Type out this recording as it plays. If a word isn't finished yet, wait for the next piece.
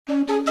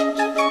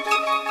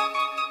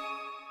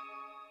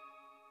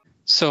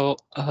So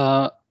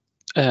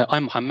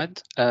I'm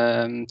Mohammed.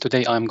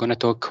 Today I'm going to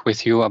talk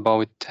with you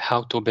about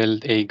how to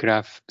build a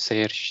graph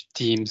search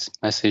Teams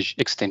message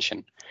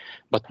extension.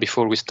 But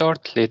before we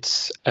start,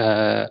 let's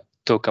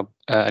talk a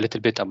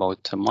little bit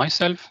about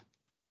myself.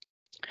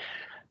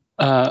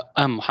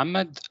 I'm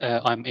Mohammed.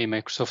 I'm a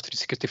Microsoft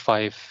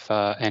 365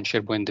 and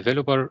SharePoint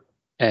developer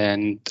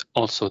and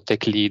also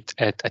tech lead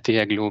at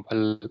Atea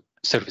Global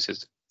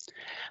Services.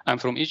 I'm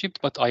from Egypt,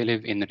 but I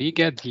live in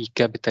Riga, the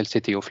capital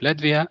city of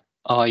Latvia.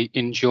 I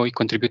enjoy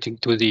contributing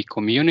to the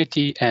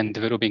community and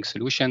developing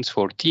solutions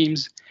for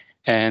Teams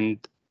and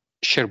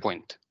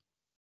SharePoint.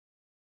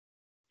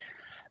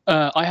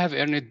 I have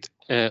earned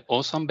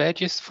awesome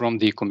badges from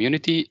the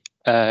community.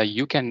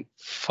 You can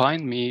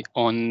find me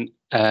on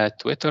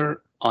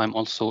Twitter. I'm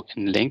also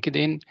in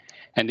LinkedIn.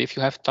 And if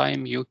you have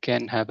time, you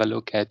can have a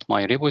look at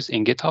my repos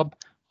in GitHub.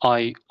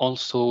 I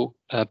also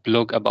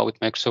blog about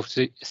Microsoft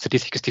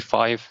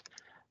 365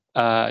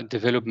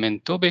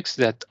 development topics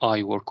that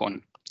I work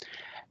on.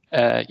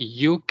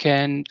 You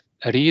can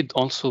read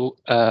also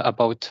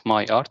about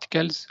my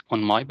articles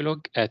on my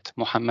blog at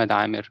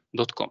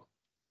mohammedamer.com.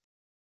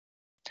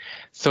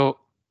 So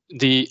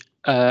the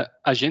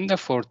agenda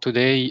for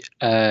today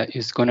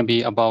is going to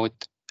be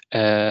about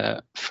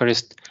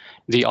first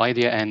the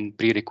idea and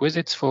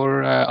prerequisites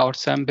for our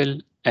sample,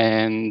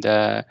 and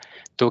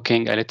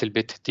talking a little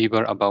bit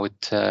deeper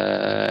about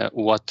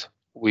what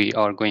we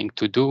are going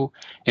to do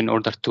in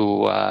order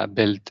to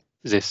build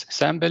this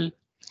sample,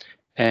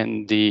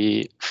 and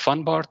the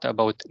fun part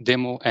about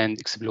demo and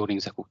exploring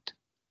the code.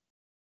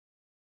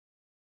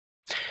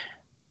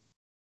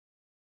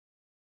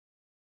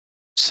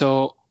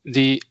 So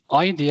the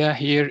idea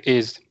here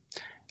is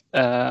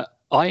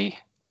I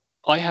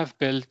have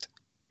built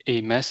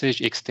a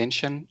message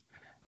extension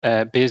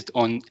based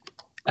on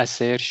a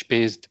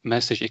search-based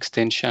message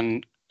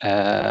extension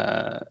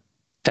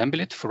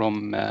template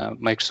from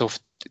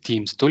Microsoft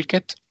Teams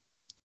Toolkit.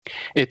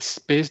 It's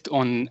based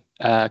on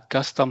a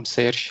custom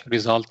search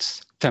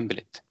results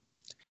template,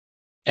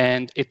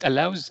 and it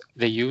allows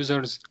the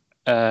users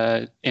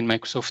in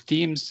Microsoft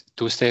Teams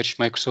to search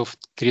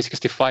Microsoft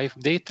 365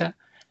 data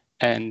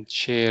and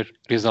share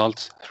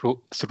results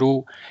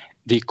through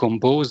the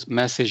Compose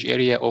message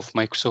area of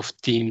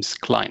Microsoft Teams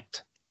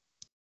client.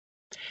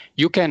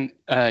 You can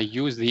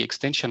use the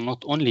extension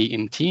not only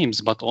in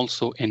Teams, but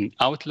also in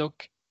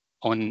Outlook,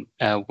 on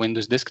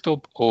Windows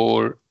desktop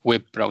or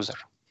web browser.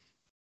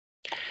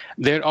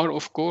 There are,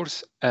 of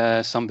course,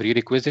 some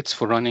prerequisites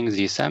for running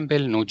the sample: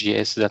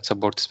 Node.js that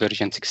supports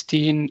version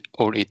 16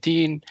 or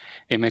 18,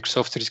 a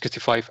Microsoft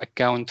 365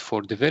 account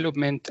for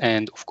development,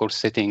 and of course,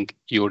 setting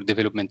your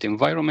development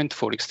environment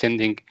for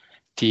extending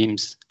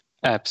Teams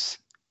apps.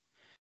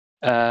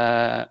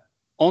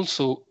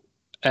 Also,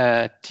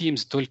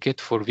 Teams Toolkit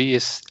for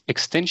VS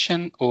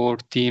extension or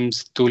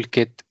Teams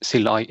Toolkit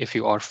CLI if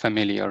you are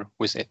familiar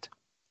with it.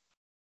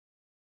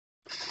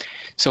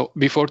 So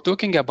before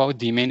talking about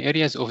the main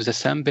areas of the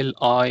sample,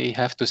 I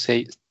have to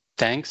say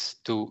thanks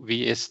to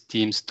VS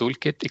Teams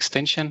Toolkit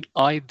extension.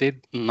 I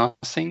did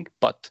nothing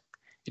but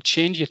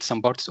changed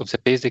some parts of the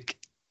basic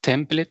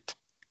template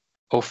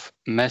of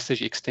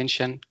message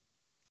extension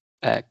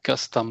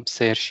custom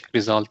search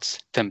results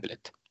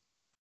template.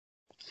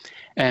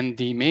 And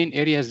the main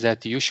areas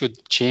that you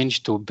should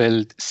change to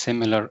build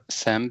similar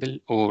sample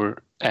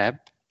or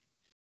app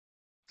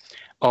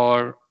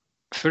are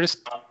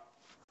first,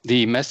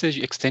 the message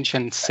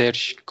extension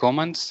search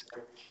commands,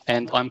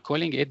 and I'm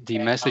calling it the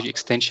message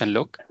extension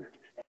look.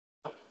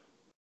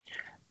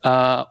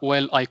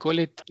 Well, I call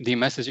it the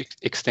message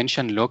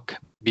extension look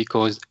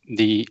because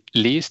the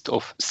list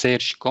of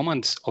search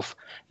commands of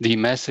the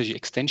message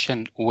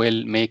extension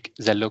will make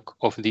the look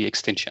of the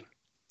extension.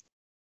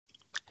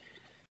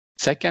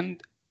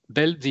 Second,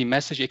 build the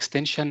message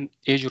extension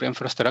Azure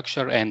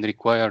infrastructure and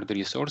required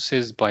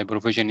resources by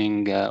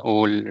provisioning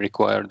all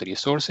required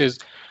resources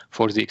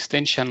for the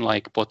extension,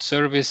 like pod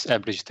service,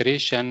 app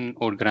registration,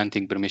 or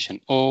granting permission.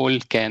 All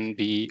can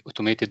be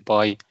automated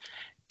by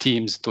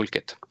Teams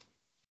Toolkit.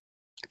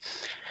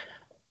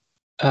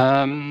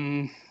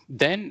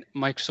 Then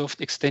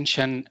Microsoft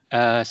extension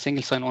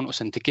single sign-on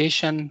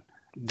authentication.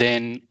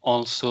 Then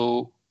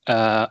also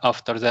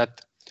after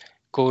that,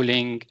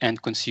 calling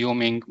and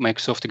consuming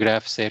Microsoft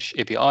Graph Search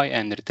API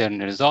and return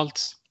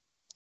results.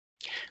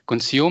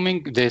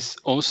 Consuming this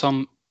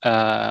awesome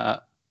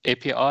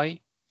API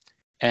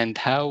and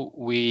how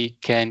we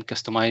can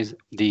customize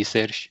the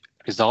search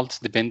results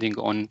depending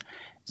on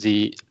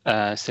the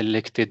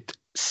selected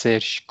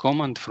search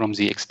command from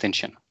the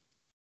extension.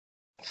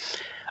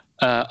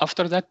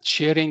 After that,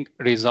 sharing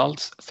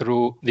results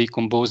through the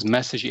Compose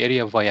message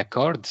area via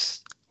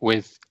cards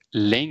with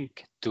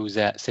link to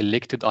the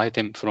selected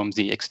item from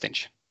the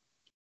extension.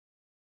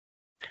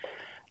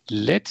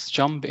 Let's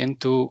jump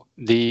into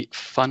the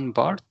fun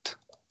part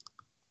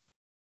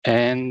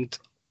and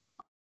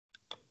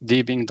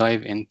deep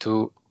dive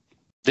into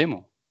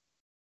demo.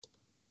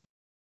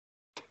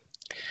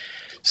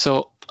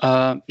 So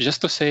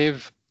just to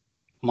save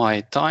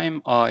my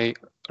time, I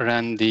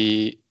run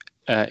the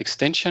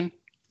extension.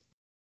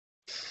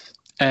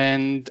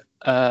 And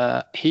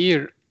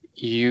here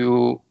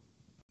you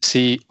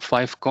see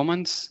 5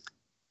 commands,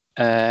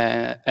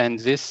 and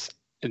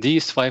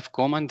these 5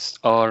 commands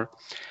are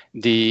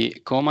the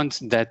commands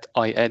that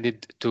I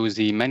added to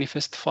the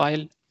manifest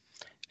file,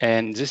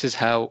 and this is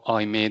how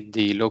I made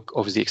the log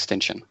of the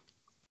extension.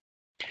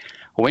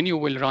 When you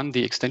will run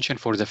the extension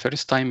for the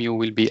first time, you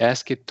will be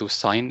asked to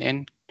sign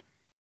in.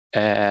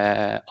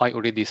 I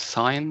already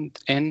signed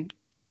in.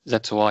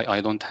 That's why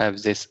I don't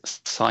have this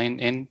sign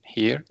in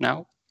here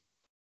now.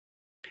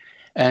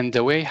 And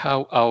the way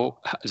how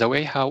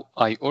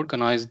I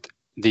organized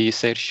the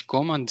search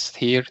commands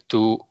here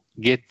to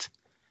get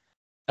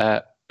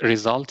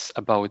results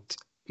about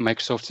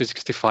Microsoft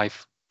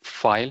 365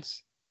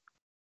 files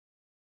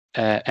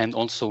and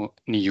also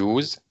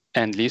news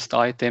and list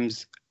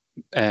items,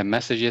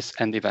 messages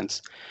and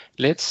events.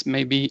 Let's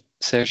maybe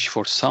search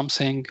for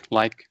something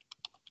like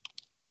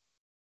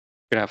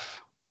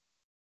graph.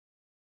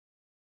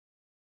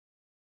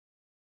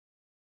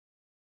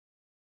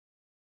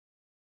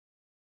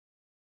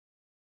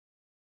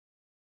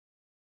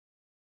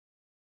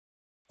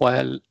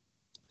 Well,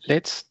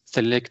 let's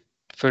select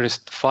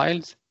first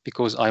files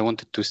because I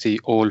wanted to see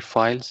all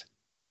files.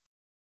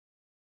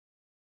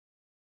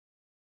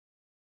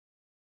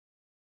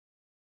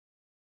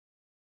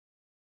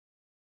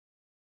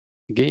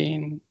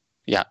 Again,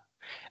 yeah.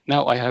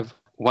 Now I have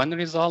one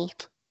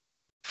result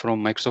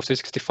from Microsoft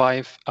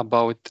 365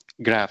 about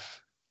graph.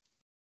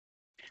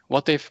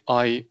 What if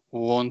I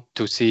want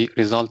to see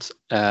results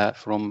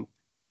from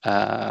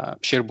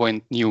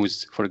SharePoint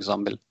News, for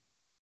example?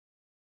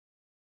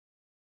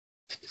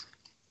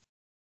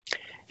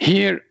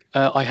 Here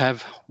I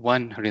have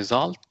one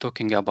result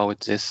talking about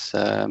this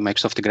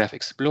Microsoft Graph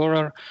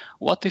Explorer.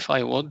 What if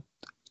I would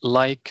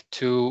like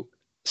to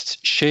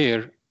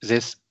share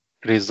this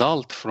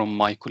result from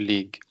my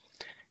colleague?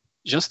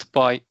 Just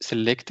by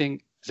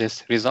selecting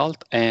this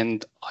result,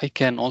 and I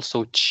can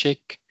also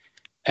check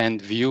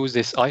and view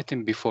this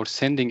item before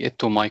sending it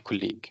to my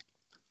colleague.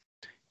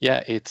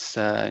 Yeah, it's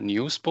a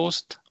news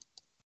post.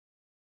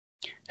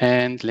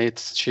 And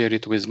let's share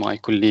it with my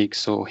colleague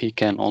so he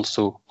can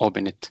also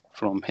open it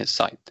from his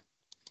side.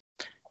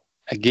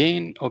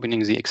 Again,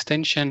 opening the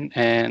extension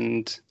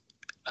and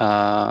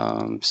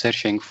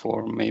searching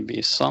for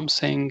maybe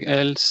something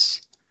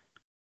else.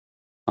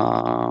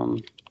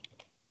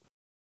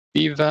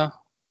 Viva.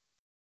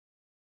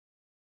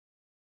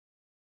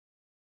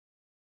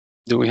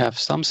 Do we have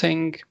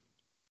something?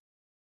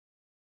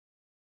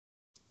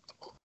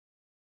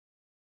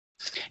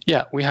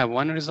 Yeah, we have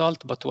one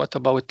result, but what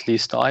about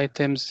list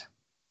items?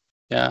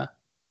 Yeah,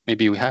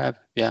 maybe we have,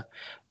 yeah.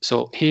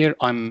 So here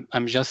I'm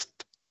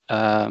just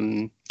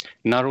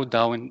narrow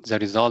down the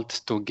results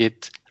to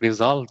get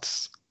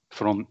results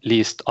from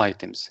list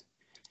items.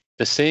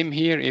 The same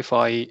here, if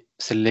I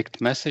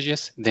select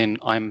messages, then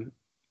I'm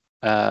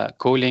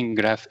calling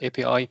Graph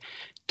API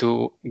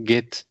to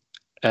get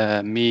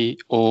me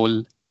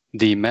all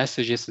the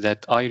messages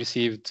that I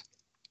received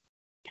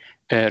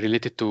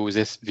related to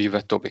this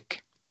Viva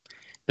topic.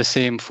 The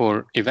same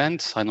for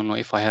events. I don't know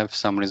if I have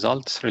some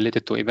results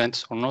related to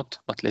events or not,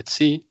 but let's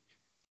see.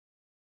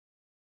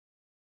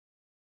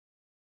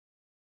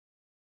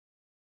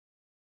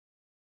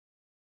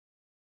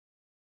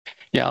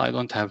 Yeah, I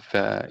don't have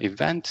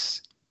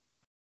events.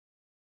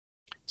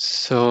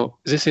 So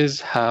this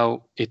is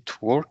how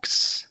it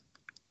works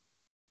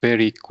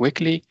very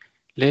quickly.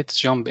 Let's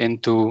jump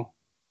into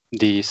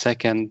the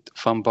second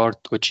fun part,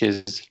 which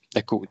is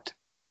the code.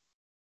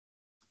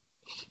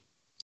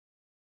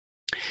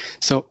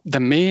 So the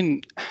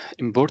main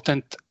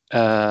important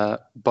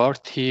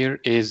part here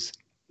is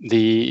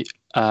the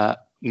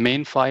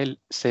main file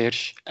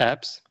search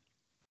apps.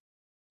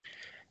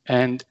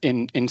 And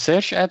in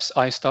search apps,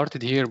 I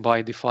started here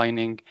by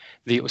defining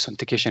the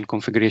authentication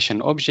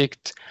configuration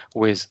object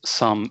with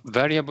some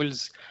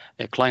variables,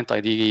 a client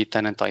ID,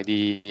 tenant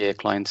ID, a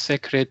client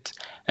secret,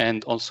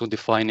 and also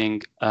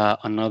defining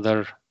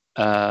another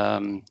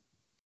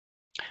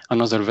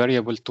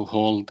variable to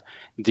hold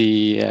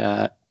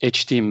the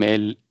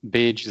HTML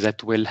page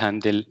that will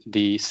handle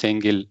the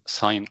single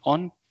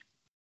sign-on.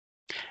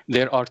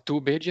 There are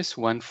 2 pages,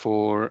 one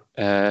for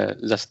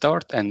the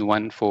start and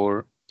one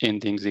for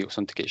ending the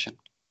authentication.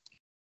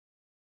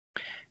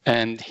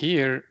 And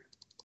here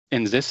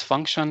in this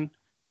function,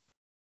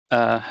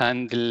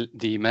 handle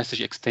the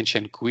message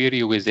extension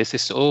query with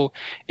SSO.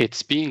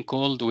 It's being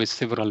called with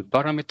several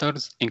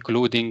parameters,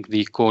 including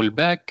the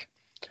callback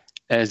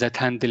that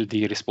handle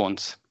the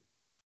response.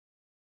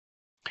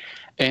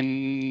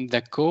 In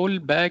the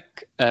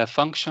callback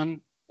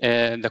function,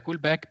 the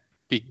callback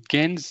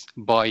begins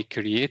by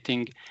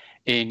creating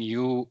a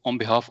new on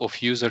behalf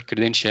of user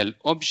credential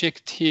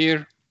object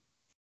here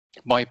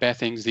by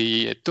passing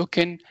the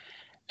token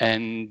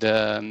and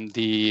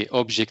the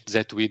object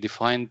that we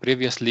defined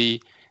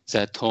previously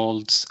that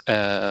holds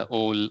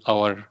all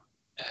our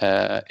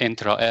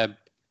intra-app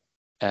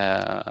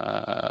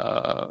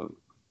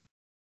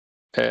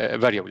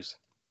variables.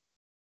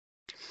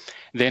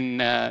 Then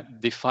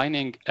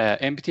defining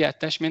empty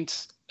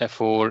attachments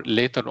for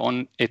later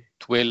on, it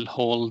will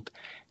hold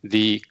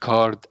the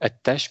card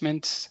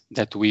attachments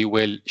that we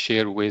will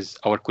share with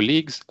our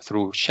colleagues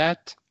through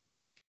chat.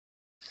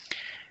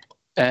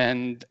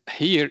 And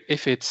here,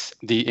 if it's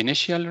the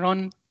initial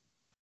run,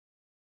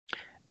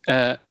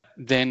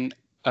 then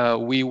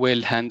we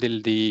will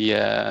handle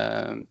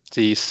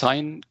the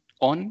sign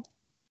on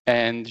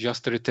and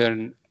just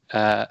return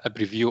a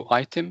preview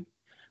item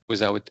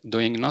without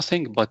doing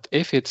nothing. But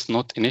if it's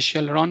not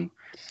initial run,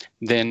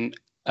 then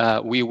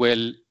we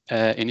will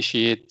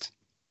initiate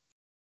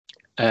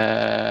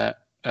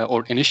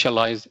or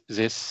initialize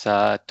this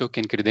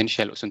token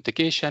credential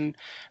authentication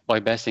by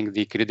passing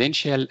the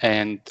credential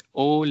and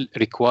all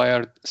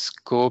required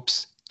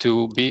scopes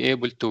to be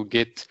able to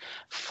get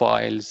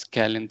files,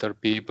 calendar,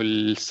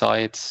 people,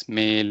 sites,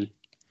 mail,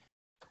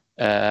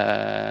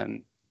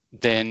 then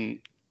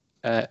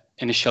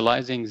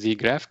initializing the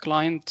graph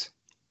client.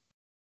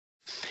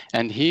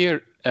 And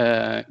here,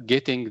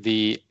 getting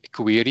the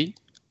query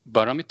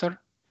parameter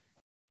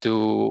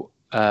to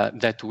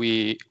that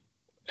we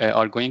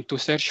are going to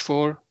search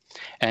for,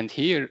 and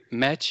here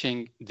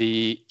matching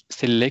the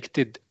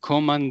selected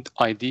command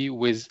ID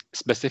with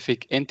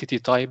specific entity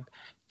type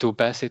to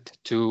pass it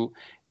to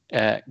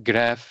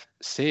graph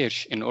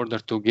search in order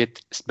to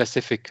get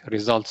specific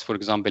results, for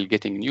example,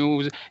 getting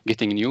news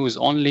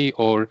only,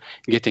 or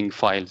getting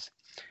files.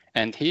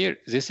 And here,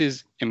 this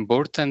is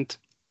important.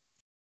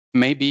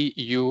 Maybe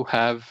you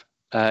have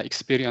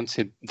experienced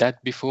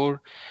that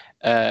before.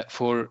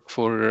 For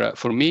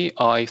me,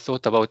 I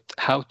thought about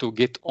how to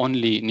get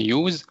only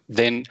news.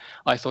 Then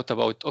I thought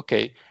about,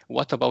 okay,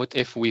 what about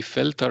if we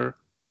filter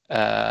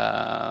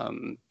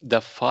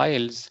the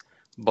files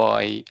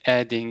by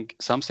adding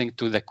something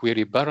to the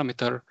query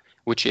parameter,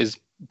 which is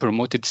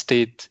promoted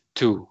state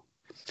 2.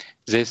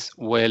 This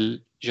will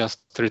just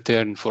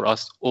return for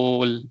us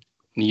all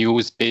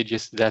news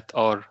pages that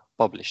are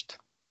published.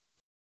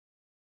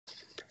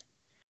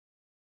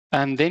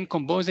 And then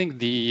composing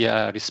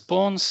the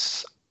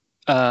response,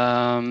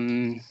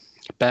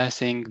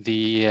 passing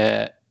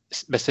the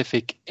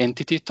specific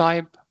entity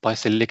type by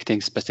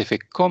selecting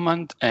specific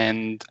command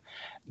and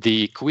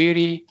the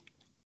query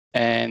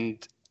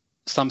and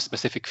some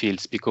specific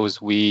fields,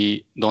 because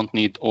we don't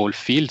need all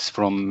fields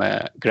from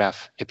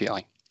Graph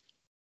API.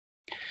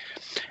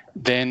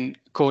 Then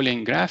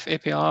calling Graph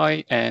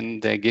API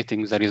and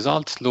getting the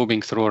results,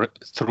 looping through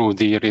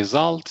the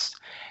results.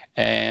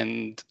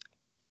 And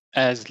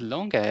as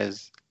long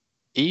as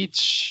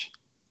each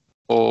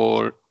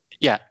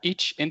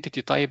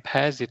entity type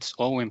has its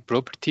own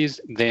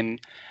properties, then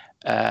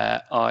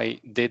I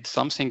did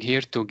something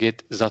here to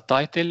get the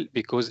title,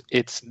 because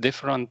it's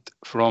different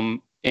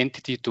from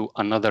entity to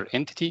another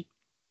entity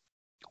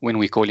when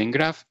we call in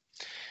Graph.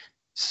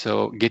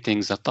 So getting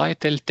the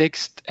title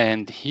text,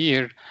 and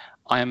here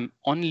I'm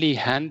only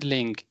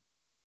handling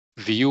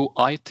view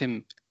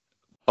item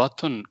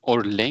button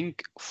or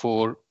link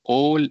for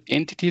all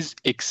entities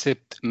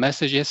except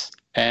messages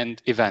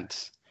and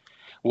events.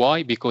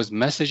 Why? Because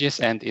messages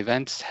and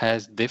events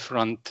has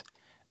different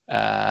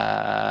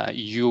URL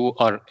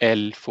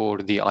for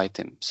the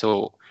item.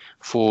 So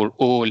for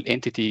all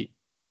entity,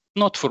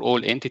 not for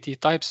all entity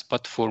types,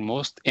 but for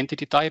most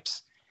entity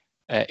types,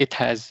 it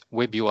has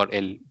web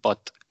URL,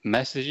 but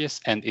messages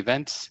and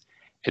events,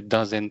 it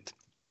doesn't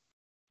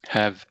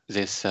have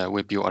this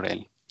web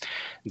URL.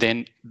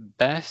 Then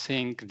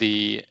passing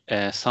the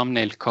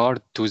thumbnail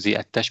card to the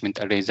attachment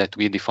array that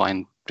we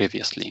defined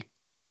previously.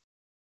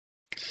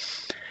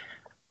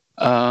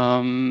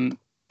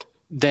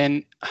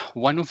 Then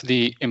one of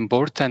the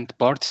important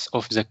parts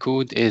of the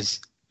code is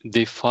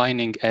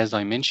defining, as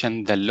I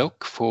mentioned, the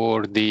look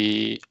for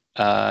the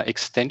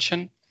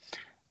extension.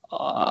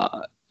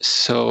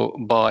 So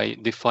by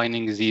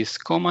defining these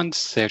commands,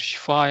 search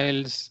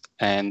files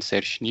and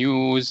search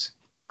news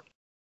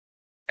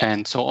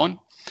and so on.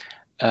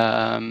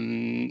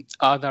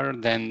 Other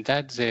than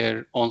that, there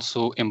are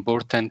also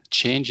important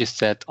changes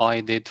that I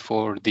did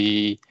for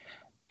the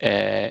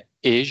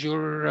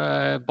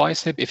Azure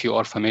Bicep. If you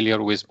are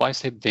familiar with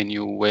Bicep, then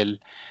you will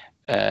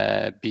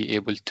be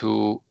able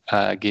to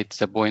get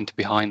the point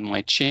behind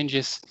my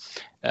changes.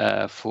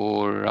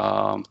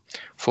 For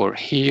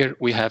here,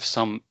 we have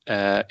some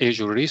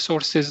Azure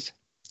resources.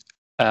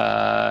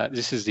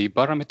 This is the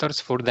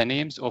parameters for the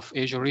names of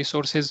Azure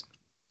resources.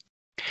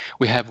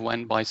 We have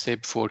one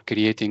Bicep for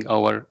creating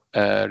our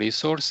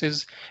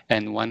resources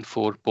and one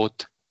for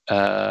bot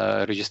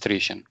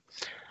registration.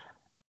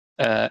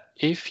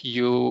 If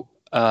you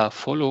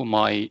follow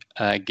my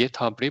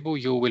GitHub repo,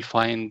 you will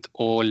find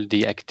all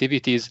the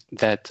activities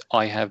that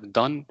I have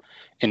done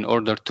in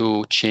order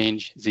to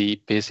change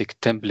the basic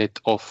template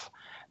of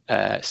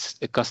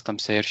custom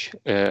search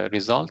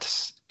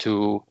results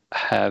to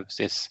have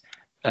this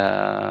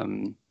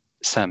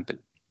sample.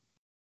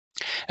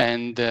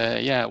 And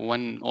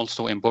one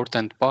also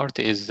important part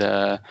is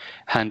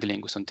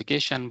handling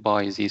authentication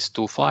by these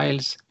two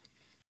files.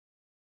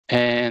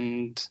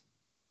 And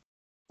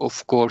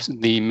of course,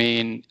 the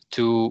main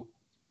two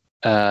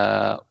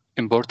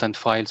important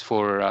files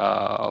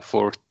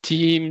for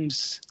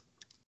Teams,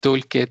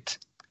 Toolkit,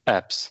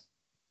 apps,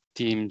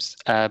 Teams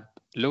app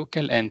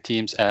local and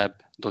Teams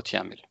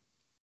app.yaml.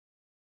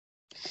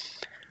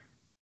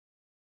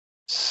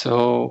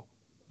 So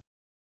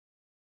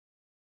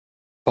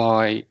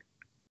by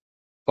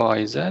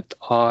that,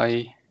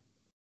 I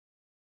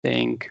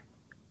think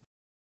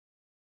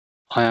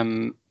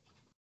I'm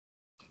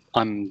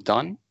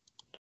done.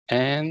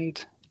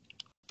 And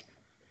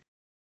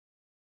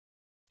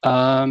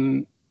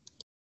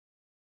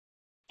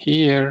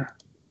here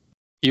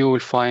you will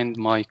find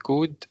my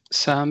code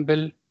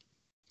sample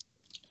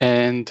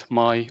and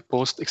my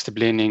post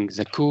explaining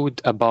the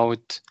code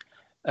about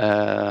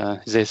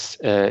this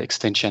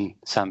extension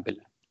sample.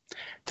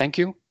 Thank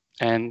you,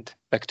 and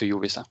back to you,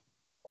 Visa.